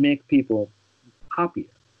like to make people happier,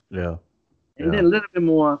 Yeah. and Yeah. then a little bit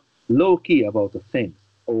more low key about the things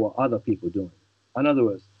or what other people doing. In other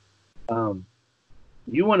words, um,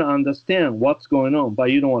 you want to understand what's going on,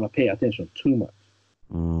 but you don't want to pay attention too much.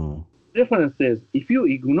 Mm. Difference is if you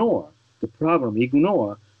ignore the problem,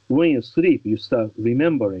 ignore when you sleep, you start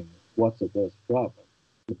remembering what's the problem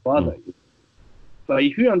that bother Mm. you. But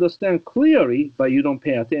if you understand clearly, but you don't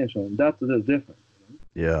pay attention, that's the difference.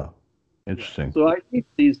 Yeah. Yeah. Interesting. So I teach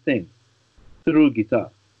these things through guitar.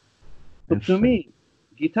 So to Interesting. me,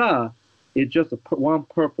 guitar is just one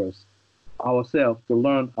purpose ourselves to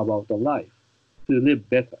learn about the life, to live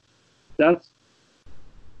better. That's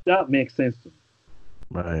that makes sense to me.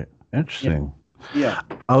 Right. Yeah, Interesting. yeah,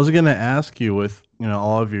 I was going to ask you, with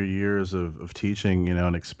all of your years of teaching,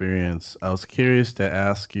 and experience, I was curious to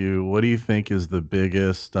ask you, what do you think is the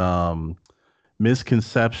biggest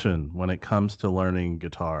misconception when it comes to learning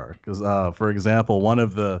guitar? Because, for example, one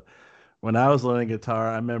of the when I was learning guitar,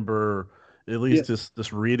 I remember at yeah, least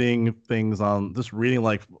just reading things on just reading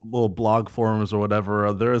like little blog forums or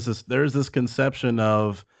whatever. There's this conception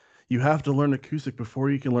of you have to learn acoustic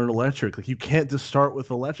before you can learn electric. Like you can't just start with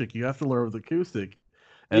electric. You have to learn with acoustic,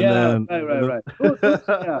 and yeah. then Right, right, and right. Those, then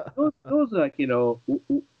yeah, those like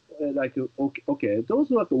like okay.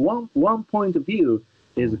 Those like one point of view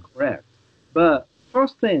is correct, but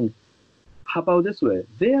first thing, how about this way?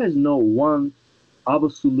 There is no one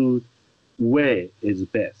absolute way is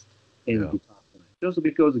best in yeah. guitar playing. Just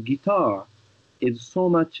because guitar is so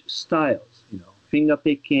much styles, finger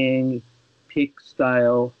picking, pick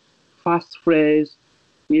style, fast phrase,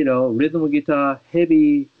 rhythm guitar,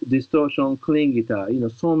 heavy distortion, clean guitar,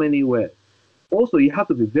 so many ways. Also, you have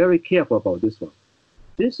to be very careful about this one.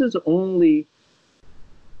 This is only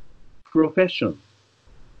profession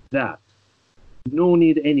that no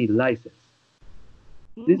need any license.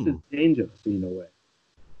 This is Hmm. dangerous in a way.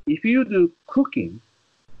 If you do cooking,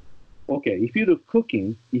 okay, if you do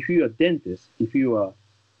cooking, if you are a dentist, if you are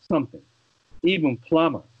something, even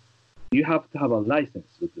plumber, you have to have a license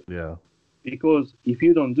to do. Yeah. Because if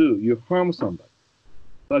you don't do, you harm somebody.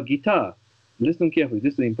 But guitar, listen carefully,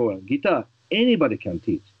 this is important. Guitar, anybody can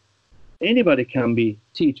teach. Anybody can be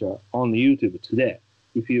teacher on YouTube today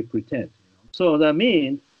if you pretend. So that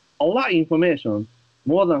means a lot of information,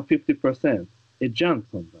 more than 50%, is junk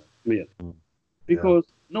sometimes, really. Mm. Yeah. Because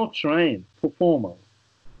not trained performer,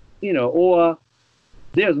 or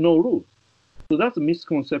there's no rules. So that's a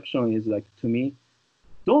misconception is like to me,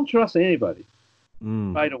 don't trust anybody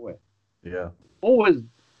Mm. right away. Yeah. Always a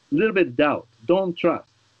little bit doubt. Don't trust.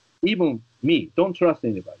 Even me, don't trust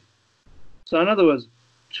anybody. So in other words,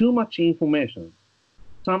 too much information.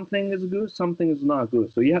 Something is good, something is not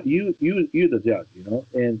good. So you the judge,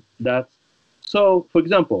 and that's so. For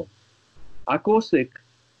example, acoustic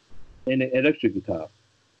and electric guitar.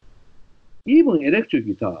 Even electric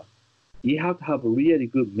guitar, you have to have a really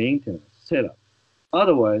good maintenance setup.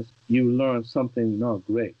 Otherwise, you learn something not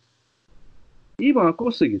great. Even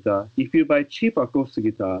acoustic guitar, if you buy cheap acoustic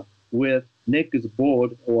guitar with neck is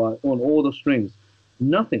bored or on all the strings,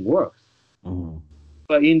 nothing works. Mm.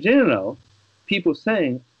 But in general, people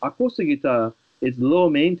saying acoustic guitar is low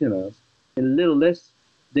maintenance and a little less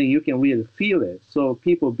than you can really feel it. So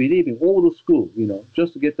people believe in old school,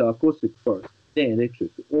 just to get the acoustic first, then electric,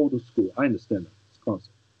 old school. I understand that this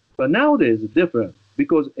concept. But nowadays it's different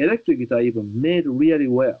because electric guitar even made really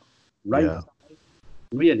well, right? Yeah.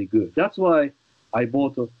 Really good. That's why I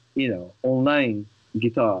bought a, online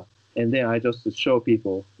guitar, and then I just show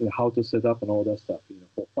people how to set up and all that stuff,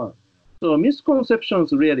 for fun. So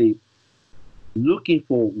misconceptions really looking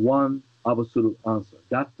for one absolute answer.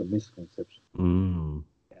 That's the misconception. Mm.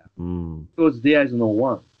 Yeah. Mm. Because there is no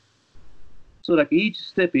one. So like each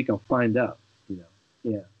step you can find out,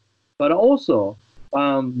 Yeah. But also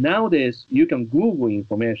nowadays you can Google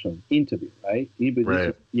information, interview, right? Even this is,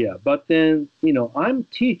 Right. yeah. But then I'm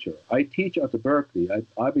teacher. I teach at the Berkeley.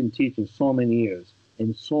 I've been teaching so many years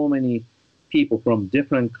and so many people from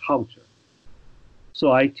different culture.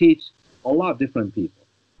 So I teach a lot of different people,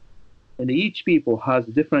 and each people has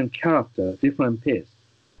different character, different pace.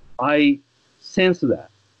 I sense that.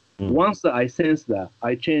 Mm. Once I sense that,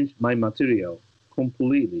 I change my material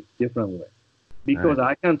completely different way because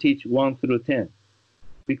Right. I can teach 1 through 10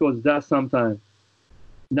 because that's sometimes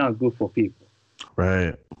not good for people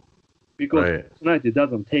Right. because Right. personality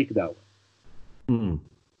doesn't take that way. Mm.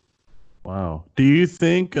 Wow. Do you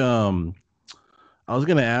think I was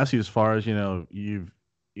gonna ask you, as far as you've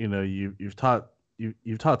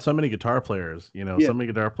taught so many guitar players, Yeah, so many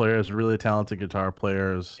guitar players, really talented guitar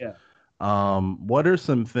players. yeah. What are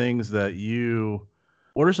some things that you,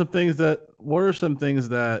 what are some things that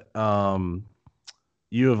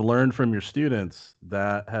you have learned from your students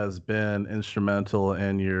that has been instrumental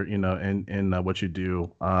in your, in what you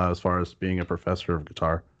do as far as being a professor of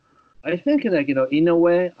guitar? I think like in a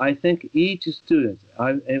way, I think each student,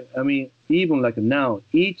 I mean even like now,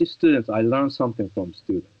 each student I learn something from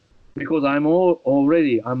student because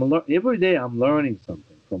every day I'm learning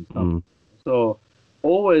something from something. Mm, So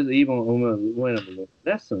always even when I'm in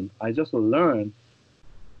lesson, I just learn,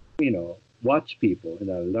 watch people and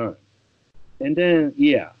I learn. And then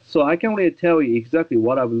yeah, so I can't really tell you exactly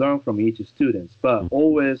what I've learned from each student, but mm,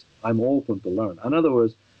 always I'm open to learn. In other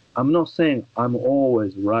words, I'm not saying I'm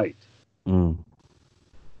always right. mm.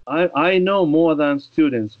 I know more than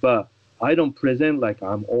students, but I don't present like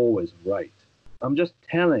I'm always right. I'm just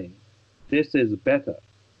telling this is better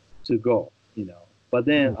to go. But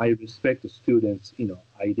then Mm, I respect the students,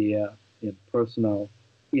 idea and personal,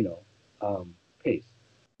 you know, pace.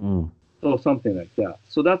 mm. So something like that.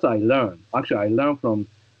 So that's I learn. Actually, I learn from.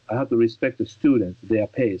 I have to respect the students, their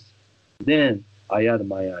pace. Then I add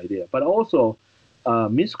my idea. But also,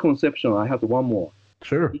 misconception. I have one more.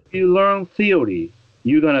 Sure. If you learn theory,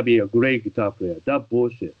 you're gonna be a great guitar player. That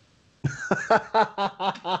bullshit.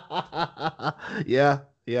 Yeah,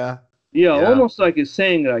 yeah, Yeah, yeah. almost like it's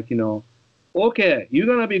saying like okay, you're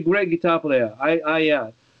gonna be a great guitar player.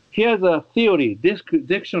 Here's a theory, this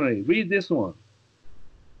dictionary. Read this one.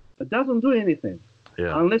 It doesn't do anything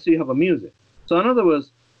Yeah. unless you have a music. So in other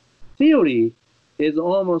words, theory is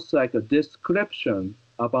almost like a description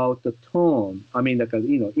about the tone. I mean, like a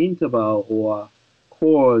interval or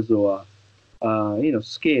chords or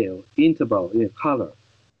scale, interval, color.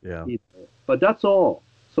 Yeah. But that's all.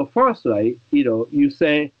 So first, right, you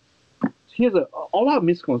say here's a lot of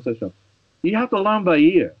misconception. You have to learn by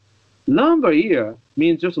ear. Learn by ear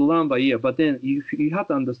means just learn by ear, but then you have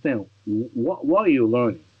to understand what are you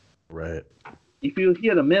learning. Right. If you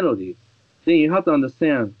hear the melody, then you have to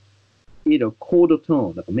understand chord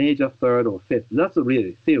tone, like a major, third, or fifth. That's a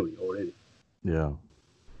really theory already. Yeah.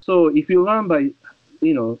 So if you learn by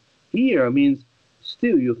you know ear means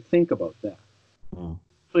still you think about that. Mm,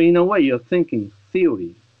 So in a way you're thinking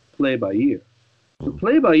theory play by ear. So mm.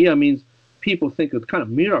 play by ear means people think it's kind of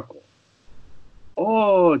miracle.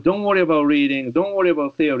 Oh, don't worry about reading, don't worry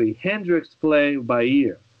about theory. Hendrix play by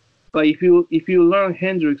ear. But if you learn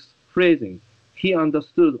Hendrix phrasing, he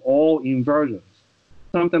understood all inversions.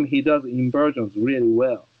 Sometimes he does inversions really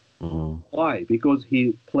well. Mm. Why? Because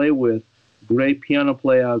he play with great piano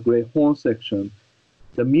player, great horn section.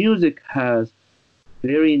 The music has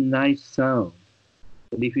very nice sound.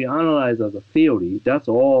 And if you analyze as a theory, that's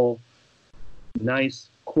all nice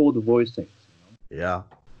chord voicings. Yeah.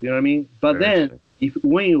 You know what I mean? But Very then, interesting. if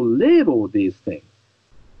when you label these things,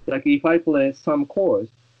 like if I play some chords,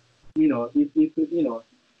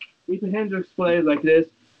 if Hendrix plays like this,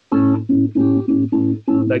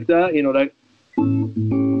 like that, like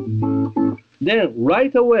then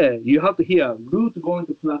right away you have to hear root going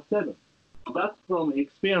to +7. That's from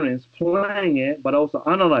experience playing it, but also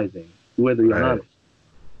analyzing with your Right. knowledge.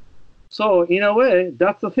 So in a way,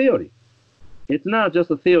 that's a theory. It's not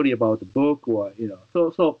just a theory about the book or.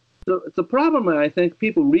 So it's a problem. I think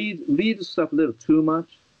people read stuff a little too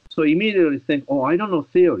much, so immediately think, oh, I don't know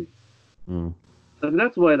theory. Mm. So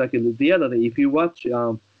that's why, like the other day, if you watch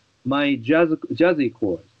my jazzy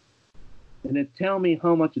course, and then tell me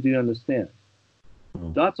how much do you understand.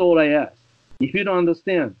 Mm. That's all I ask. If you don't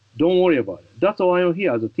understand, don't worry about it. That's all I am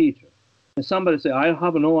here as a teacher. And somebody say, I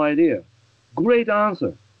have no idea. Great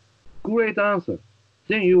answer. Great answer.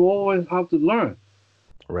 Then you always have to learn.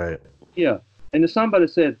 Right. Yeah. And somebody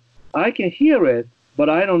said, I can hear it, but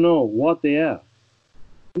I don't know what they are.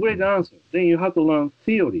 Great answer. Then you have to learn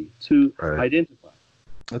theory to Right. identify.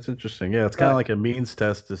 That's interesting. Yeah, it's kind of Right. like a means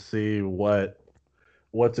test to see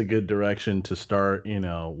what's a good direction to start,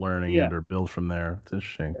 learning Yeah. it or build from there. It's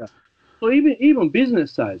interesting. Yeah. So even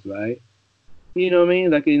business size, right? You know what I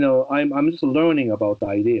mean? Like I'm just learning about the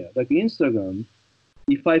idea. Like Instagram,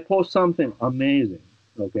 if I post something amazing,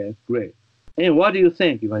 okay, great. And what do you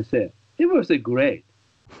think if I say? People will say great.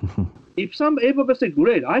 If some people will say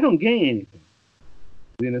great, I don't gain anything.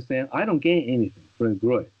 Do you understand? I don't gain anything from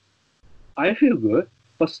great. I feel good,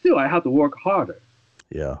 but still I have to work harder.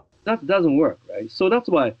 Yeah. That doesn't work, right? So that's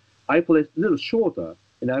why I play a little shorter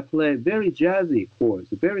and I play very jazzy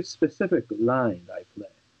chords, a very specific line I play.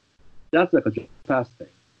 That's like a fast thing.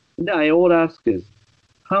 And then I always ask is,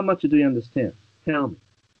 how much do you understand? Tell me.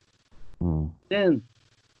 Mm. Then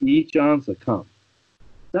each answer comes.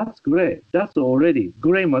 That's great. That's already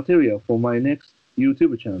great material for my next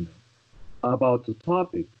YouTube channel about the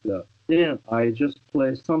topic, the then I just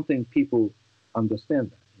play something people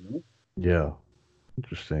understand that. Yeah.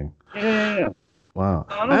 Interesting. Yeah. Wow.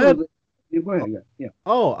 I Another, had you go ahead. Yeah.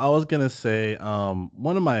 Oh, I was gonna say,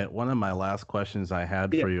 one of my last questions I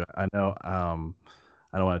had Yeah. for you. I know,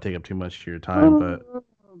 I don't want to take up too much of your No, time, no, but no,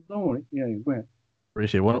 no, don't worry. Yeah, you go ahead.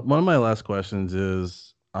 appreciate it. One of my last questions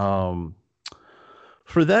is,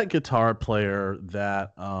 for that guitar player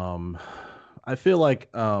that I feel like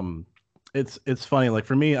it's funny. Like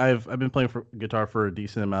for me, I've been playing for guitar for a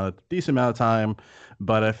decent amount of time,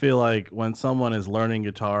 but I feel like when someone is learning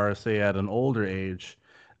guitar, say at an older age,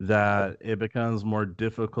 that it becomes more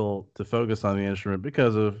difficult to focus on the instrument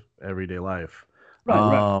because of everyday life.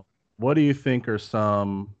 Right. What do you think are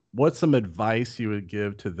what's some advice you would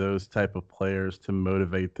give to those type of players to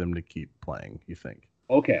motivate them to keep playing, you think?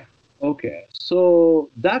 Okay. Okay. So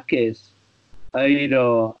that case, I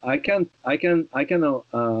can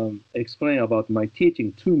explain about my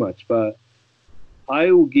teaching too much, but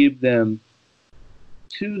I will give them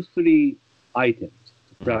two, three items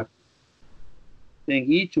to Mm, practice. Then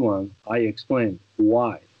each one I explain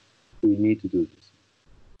why we need to do this,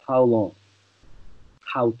 how long,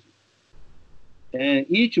 how to, and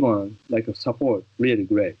each one like a support really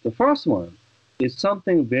great. The first one is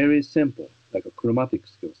something very simple, like a chromatic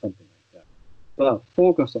skill, something like that, but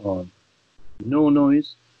focus on no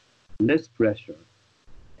noise, less pressure,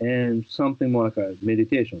 and something more like a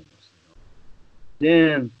meditation.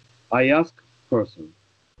 Then I ask person,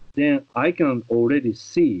 then I can already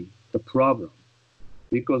see the problem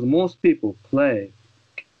because most people play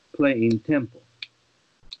in tempo.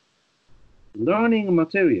 Learning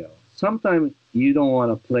material, sometimes you don't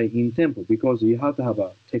want to play in tempo because you have to have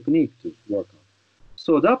a technique to work on.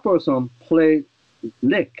 So that person play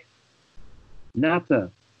lick, not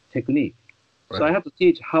a technique. So I right. have to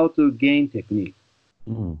teach how to gain technique.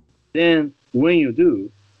 Mm, Then when you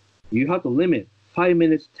do, you have to limit 5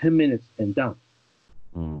 minutes, 10 minutes, and done.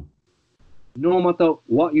 mm, No matter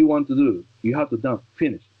what you want to do, you have to done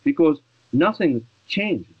finish because nothing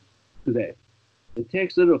changed today. It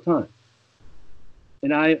takes a little time,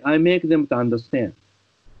 and I make them to understand.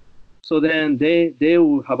 So then they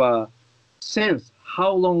will have a sense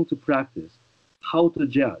how long to practice, how to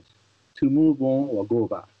judge, to move on or go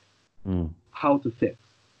back, mm. how to fix.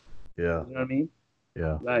 Yeah, You know what I mean?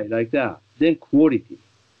 yeah. Right, like that. Then quality,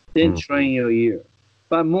 then Mm. train your ear.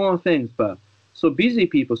 But more things, but so busy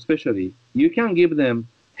people especially, you can give them,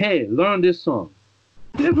 hey, learn this song.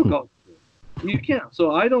 Difficult. You can't.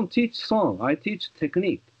 So I don't teach song. I teach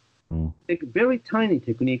technique. Mm, Like very tiny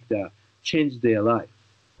technique that change their life.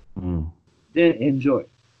 mm. Then enjoy.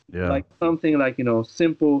 Yeah, Like something like,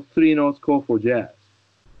 simple three notes chord for jazz.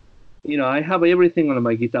 I have everything on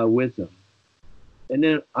my guitar wisdom. And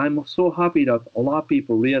then I'm so happy that a lot of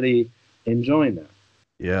people really enjoying that.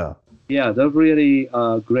 yeah. Yeah, that's really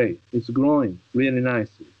great. It's growing really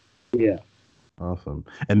nicely. Yeah. Awesome.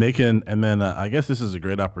 And they can, and then I guess this is a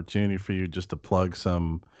great opportunity for you just to plug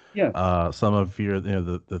Yeah. some of your,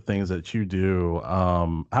 the things that you do.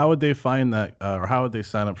 How would they find that, or how would they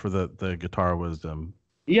sign up for the Guitar Wisdom?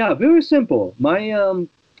 Yeah, very simple. My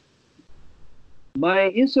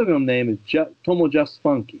Instagram name is Tomo Just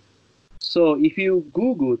Funky. So if you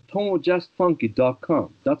Google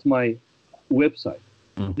tomojustfunky.com, that's my website.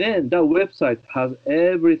 Mm, Then that website has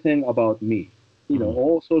everything about me. mm,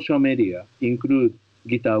 All social media include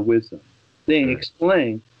Guitar Wisdom. Then great.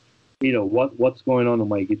 explain, what's going on in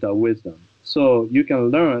my Guitar Wisdom. So you can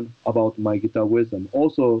learn about my Guitar Wisdom.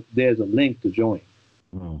 Also, there's a link to join.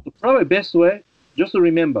 Mm. So probably best way, just to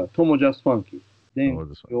remember Tomo Just Funky. Oh, Then we'll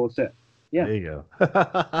just, you're all set. Yeah. there you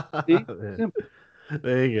See? go. Simple.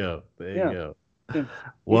 There you go. There you Yeah. go. Simple.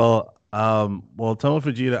 Yeah. Well, Tomo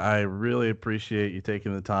Fujita, I really appreciate you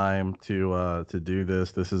taking the time to do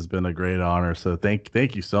this. This has been a great honor. So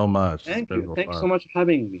thank you so much. It's Thank been you. real Thank you so fun. much for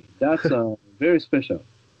having me. That's very special.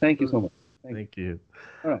 Thank you so much. Thank you. Thank you.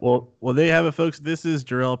 All right. Well, there you have it, folks. This is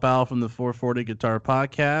Jarrell Powell from the 440 Guitar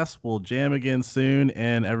Podcast. We'll jam again soon,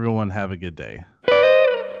 and everyone have a good day.